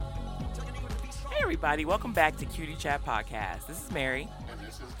everybody. Welcome back to Cutie Chat Podcast. This is Mary. And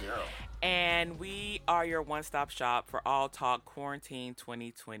this is Daryl. And we are your one stop shop for all talk quarantine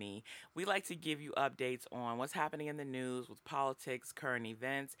 2020. We like to give you updates on what's happening in the news with politics, current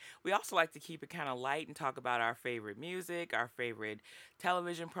events. We also like to keep it kind of light and talk about our favorite music, our favorite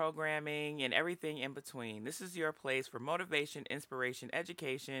television programming, and everything in between. This is your place for motivation, inspiration,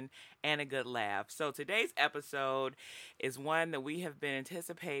 education, and a good laugh. So today's episode is one that we have been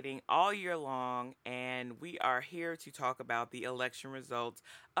anticipating all year long, and we are here to talk about the election results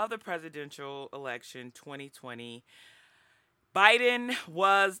of the presidential election 2020. Biden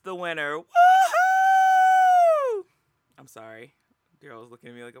was the winner. Woohoo! I'm sorry. Daryl's looking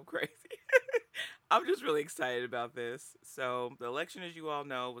at me like I'm crazy. I'm just really excited about this. So, the election, as you all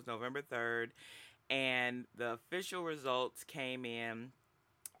know, was November 3rd, and the official results came in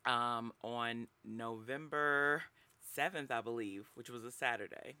on November 7th, I believe, which was a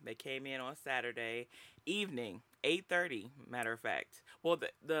Saturday. They came in on Saturday evening, 8:30, matter of fact. Well,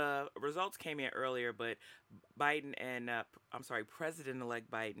 the results came in earlier, but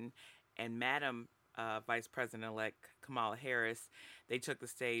President-elect Biden and Madam Vice President-elect Kamala Harris, they took the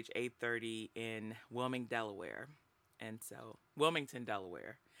stage 8:30 in Wilmington, Delaware.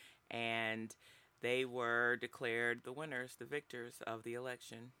 And they were declared the winners, the victors of the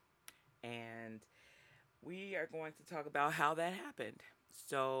election. And we are going to talk about how that happened.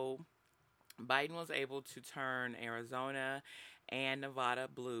 So, Biden was able to turn Arizona and Nevada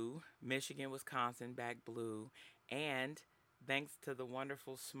blue, Michigan, Wisconsin back blue, and thanks to the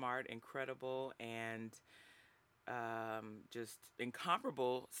wonderful, smart, incredible, and just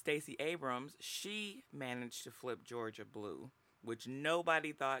incomparable Stacey Abrams, she managed to flip Georgia blue, which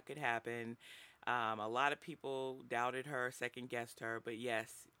nobody thought could happen. A lot of people doubted her, second guessed her, but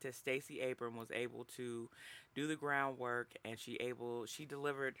yes, Stacey Abrams was able to do the groundwork, and she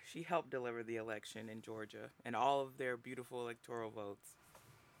helped deliver the election in Georgia and all of their beautiful electoral votes.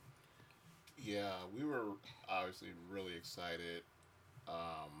 Yeah, we were obviously really excited.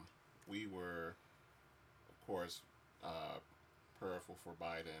 We were, of course, prayerful for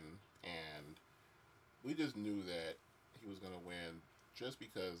Biden, and we just knew that he was going to win just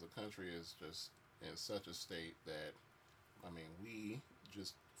because the country is just in such a state that, we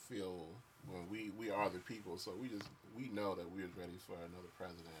just feel when we are the people, so we know that we're ready for another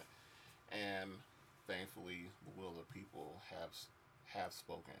president, and thankfully the will of the people have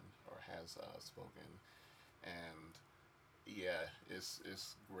spoken or has spoken, and yeah, it's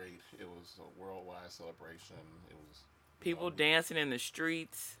great. It was a worldwide celebration. It was People dancing in the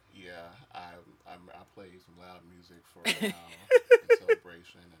streets. Yeah, I played some loud music for in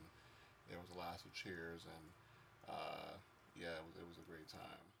celebration, and there was lots of cheers, and yeah, it was a great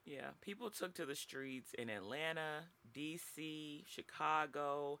time. Yeah, people took to the streets in Atlanta, D.C.,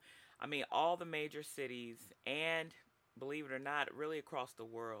 Chicago. All the major cities, and believe it or not, really across the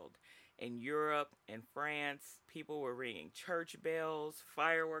world. In Europe and France, people were ringing church bells,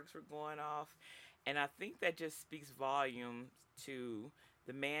 fireworks were going off. And I think that just speaks volumes to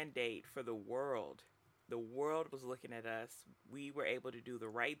the mandate for the world. The world was looking at us. We were able to do the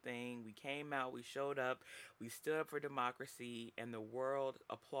right thing. We came out, we showed up, we stood up for democracy, and the world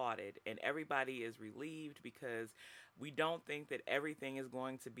applauded. And everybody is relieved because we don't think that everything is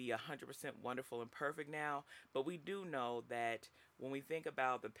going to be 100% wonderful and perfect now. But we do know that when we think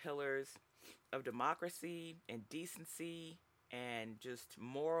about the pillars of democracy and decency and just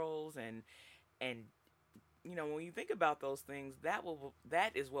morals and when you think about those things, that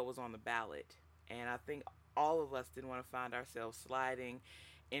is what was on the ballot. And I think all of us didn't want to find ourselves sliding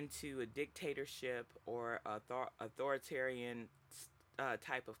into a dictatorship or authoritarian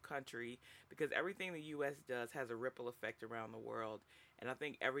type of country, because everything the U.S. does has a ripple effect around the world. And I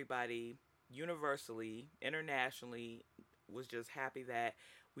think everybody, universally, internationally, was just happy that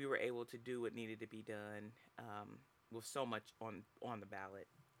we were able to do what needed to be done with so much on the ballot.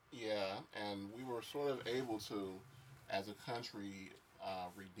 Yeah, and we were sort of able to, as a country,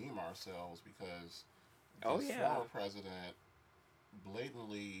 redeem ourselves because the former president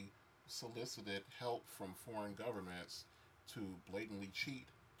blatantly solicited help from foreign governments to blatantly cheat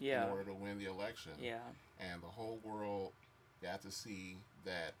in order to win the election. Yeah. And the whole world got to see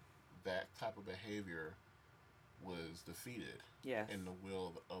that type of behavior was defeated in the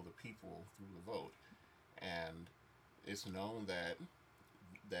will of the people through the vote. And it's known that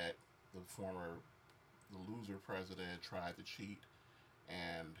the loser president tried to cheat,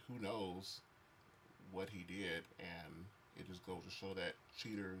 and who knows what he did, and it just goes to show that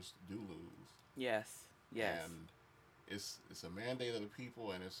cheaters do lose. Yes. And it's a mandate of the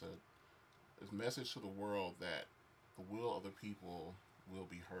people, and it's a message to the world that the will of the people will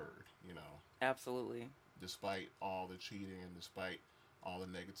be heard. You know, Absolutely. despite all the cheating and despite all the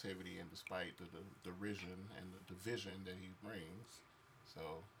negativity and despite the derision and the division that he brings. So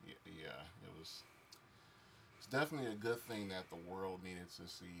yeah, it was. It's definitely a good thing that the world needed to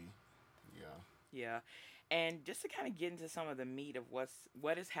see. Yeah. Yeah. And just to kind of get into some of the meat of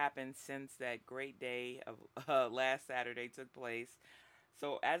what has happened since that great day of last Saturday took place.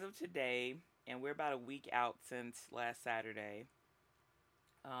 So as of today, and we're about a week out since last Saturday,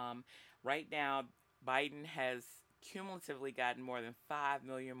 um, right now Biden has cumulatively gotten more than 5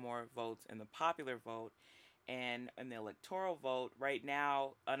 million more votes in the popular vote, and in the electoral vote right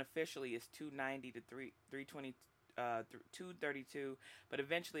now unofficially is 290 to 320, 232, but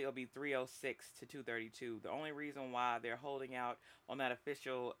eventually it'll be 306 to 232. The only reason why they're holding out on that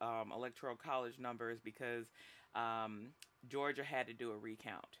official electoral college number is because um, Georgia had to do a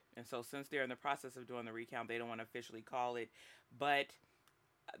recount, and so since they're in the process of doing the recount, they don't want to officially call it, but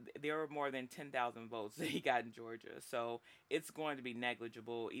there were more than 10,000 votes that he got in Georgia. So it's going to be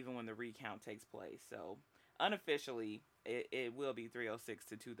negligible even when the recount takes place. So unofficially, it will be 306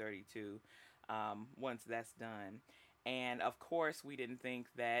 to 232 once that's done. And of course, we didn't think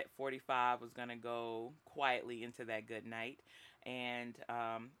that 45 was going to go quietly into that good night. And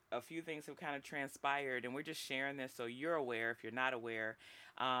a few things have kind of transpired, and we're just sharing this so you're aware if you're not aware.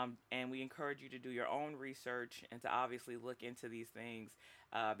 And we encourage you to do your own research and to obviously look into these things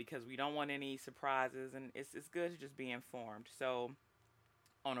because we don't want any surprises, and it's good to just be informed. So,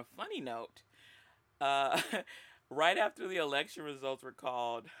 on a funny note, uh, right after the election results were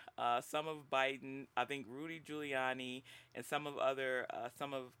called, some of Biden, I think Rudy Giuliani, and some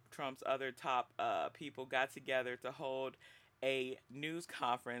of Trump's other top people got together to hold a news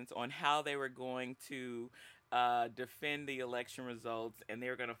conference on how they were going to defend the election results, and they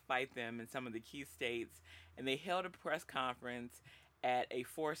were going to fight them in some of the key states. And they held a press conference at a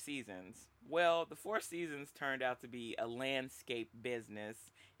Four Seasons. Well, the Four Seasons turned out to be a landscape business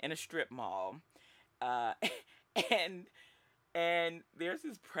in a strip mall. Uh, and there's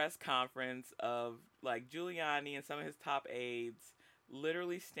this press conference of like Giuliani and some of his top aides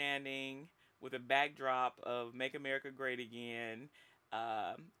literally standing with a backdrop of "Make America Great Again,"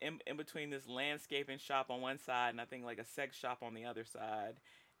 in between this landscaping shop on one side and I think like a sex shop on the other side,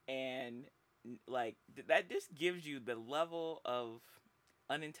 and like that just gives you the level of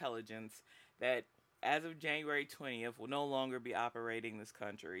unintelligence that as of January 20th will no longer be operating this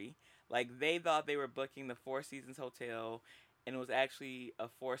country. Like they thought they were booking the Four Seasons Hotel, and it was actually a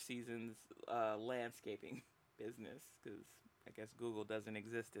Four Seasons landscaping business because I guess Google doesn't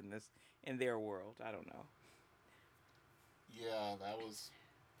exist in their world. I don't know. Yeah, that was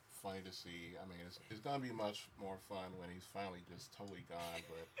funny to see. I mean, it's gonna be much more fun when he's finally just totally gone.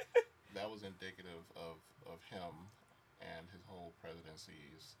 But that was indicative of him and his whole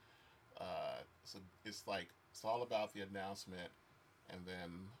presidencies. So it's like it's all about the announcement and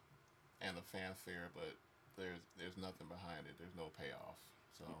then and the fanfare, but there's nothing behind it. There's no payoff.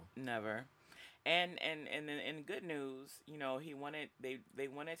 So Never. And then in good news, they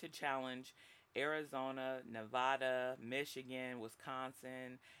wanted to challenge Arizona, Nevada, Michigan,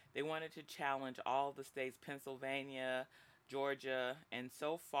 Wisconsin. They wanted to challenge all the states, Pennsylvania, Georgia, and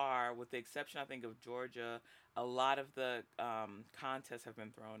so far, with the exception I think of Georgia, a lot of the contests have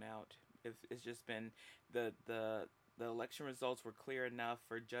been thrown out. It's just been the election results were clear enough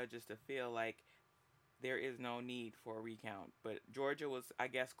for judges to feel like there is no need for a recount. But Georgia was, I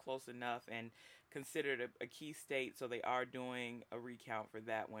guess, close enough and considered a key state, so they are doing a recount for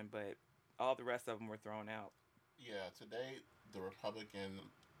that one. But all the rest of them were thrown out. yeah, today the Republican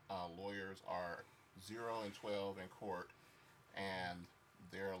lawyers are 0 and 12 in court, and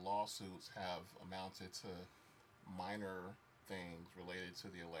their lawsuits have amounted to minor things related to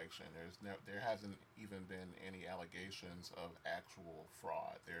the election. There hasn't even been any allegations of actual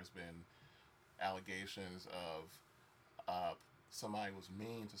fraud. There's been allegations of somebody was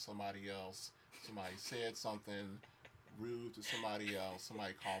mean to somebody else, somebody said something rude to somebody else,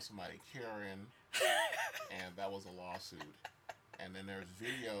 somebody called somebody Karen, and that was a lawsuit. And then there's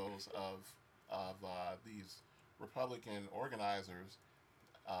videos of these Republican organizers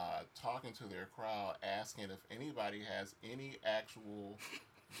talking to their crowd, asking if anybody has any actual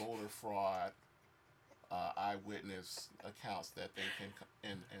voter fraud eyewitness accounts that they can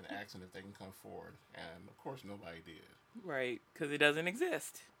and asking if they can come forward, and of course nobody did. Right, because it doesn't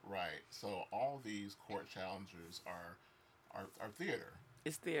exist. Right. So all these court challenges are theater.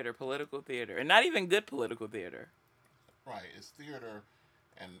 It's theater, political theater, and not even good political theater. Right. It's theater,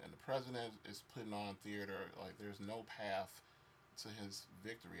 and the president is putting on theater. Like there's no path to his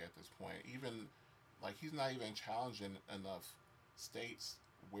victory at this point. Even like he's not even challenging enough states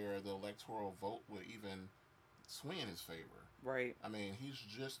where the electoral vote would even swing in his favor. Right. I mean,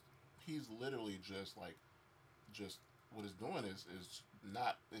 he's literally just like, just what he's doing is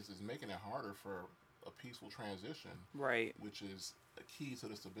making it harder for a peaceful transition. Right. Which is a key to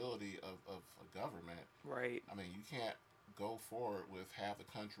the stability of a government. Right. I mean, you can't go forward with half the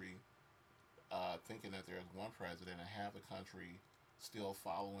country thinking that there's one president and half the country still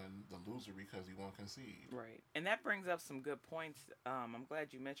following the loser because he won't concede. Right. And that brings up some good points. I'm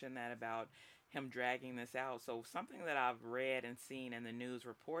glad you mentioned that about him dragging this out. So something that I've read and seen in the news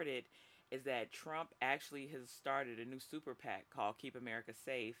reported is that Trump actually has started a new super PAC called Keep America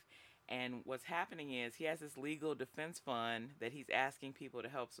Safe. And what's happening is he has this legal defense fund that he's asking people to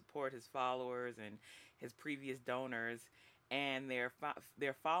help support his followers and his previous donors. And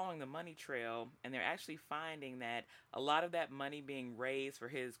they're following the money trail, and they're actually finding that a lot of that money being raised for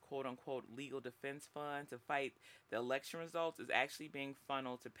his quote-unquote legal defense fund to fight the election results is actually being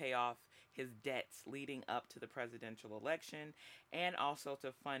funneled to pay off his debts leading up to the presidential election, and also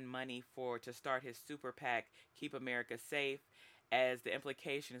to fund money to start his super PAC, Keep America Safe, as the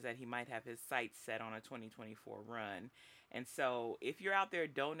implication is that he might have his sights set on a 2024 run. And so if you're out there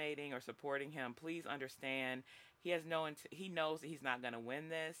donating or supporting him, please understand he knows that he's not going to win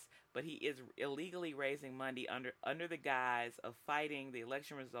this, but he is illegally raising money under the guise of fighting the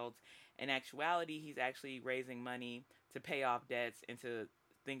election results. In actuality, he's actually raising money to pay off debts and to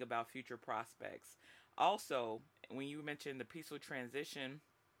think about future prospects. Also, when you mentioned the peaceful transition,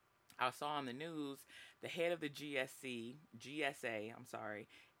 I saw on the news the head of the GSA,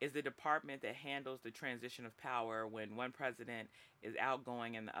 is the department that handles the transition of power when one president is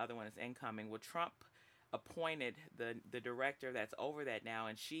outgoing and the other one is incoming. Well, Trump appointed the director that's over that now,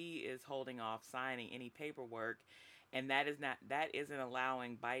 and she is holding off signing any paperwork, and that isn't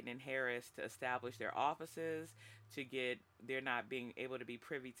allowing Biden and Harris to establish their offices. They're not being able to be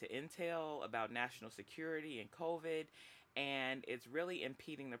privy to intel about national security and COVID, and it's really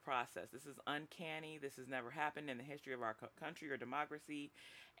impeding the process. This is uncanny. This has never happened in the history of our country or democracy.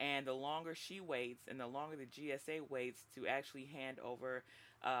 And the longer she waits and the longer the GSA waits to actually hand over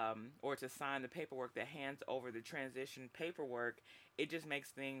or to sign the paperwork that hands over the transition paperwork, it just makes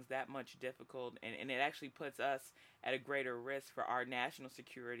things that much difficult. And it actually puts us at a greater risk for our national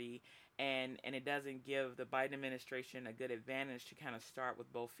security. And it doesn't give the Biden administration a good advantage to kind of start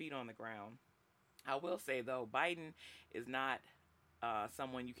with both feet on the ground. I will say, though, Biden is not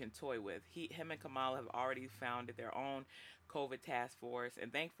someone you can toy with. Him and Kamala have already founded their own COVID task force,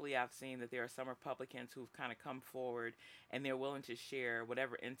 and thankfully I've seen that there are some Republicans who've kind of come forward and they're willing to share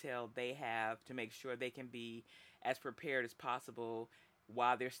whatever intel they have to make sure they can be as prepared as possible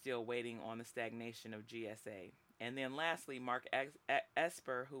while they're still waiting on the stagnation of GSA. And then lastly, Mark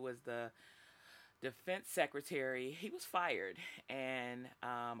Esper, who was the defense secretary, he was fired, and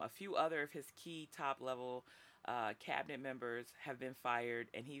a few other of his key top-level cabinet members have been fired,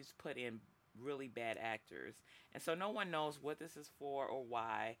 and he's put in really bad actors. And so no one knows what this is for or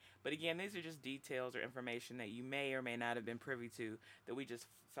why. But again, these are just details or information that you may or may not have been privy to that we just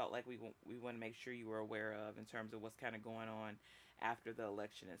felt like we want to make sure you were aware of in terms of what's kind of going on after the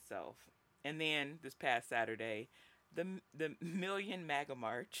election itself. And then this past Saturday, the Million MAGA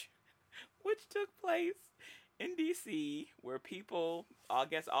March, which took place in D.C., where people, I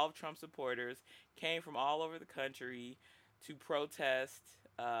guess all of Trump supporters, came from all over the country to protest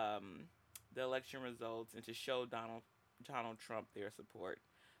the election results and to show Donald Trump their support.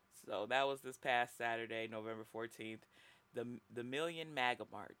 So that was this past Saturday, November 14th, the Million MAGA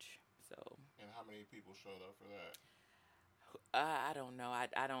March. So. And how many people showed up for that? I don't know.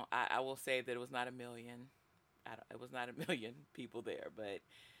 I will say that it was not a million. It was not a million people there, but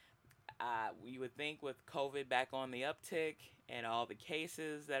you would think with COVID back on the uptick and all the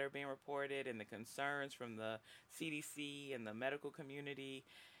cases that are being reported and the concerns from the CDC and the medical community,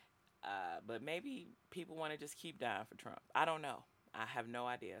 but maybe people want to just keep dying for Trump. I don't know. I have no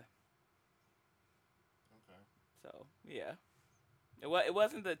idea. Okay. So, yeah. It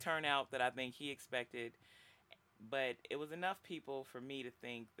wasn't the turnout that I think he expected, but it was enough people for me to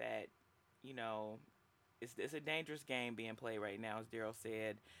think that, it's a dangerous game being played right now, as Daryl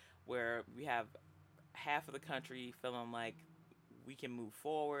said, where we have half of the country feeling like we can move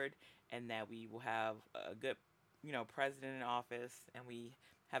forward and that we will have a good, president in office, and we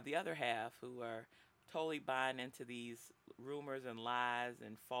have the other half who are totally buying into these rumors and lies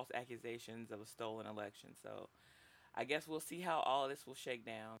and false accusations of a stolen election. So I guess we'll see how all of this will shake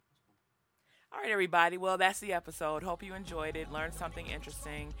down. All right, everybody. Well, that's the episode. Hope you enjoyed it, learned something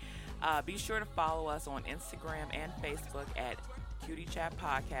interesting. Be sure to follow us on Instagram and Facebook at Cutie Chat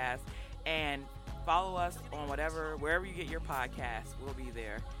Podcast. And Follow us on wherever you get your podcasts. We'll be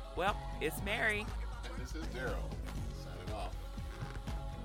there. Well, it's Mary. And this is Daryl.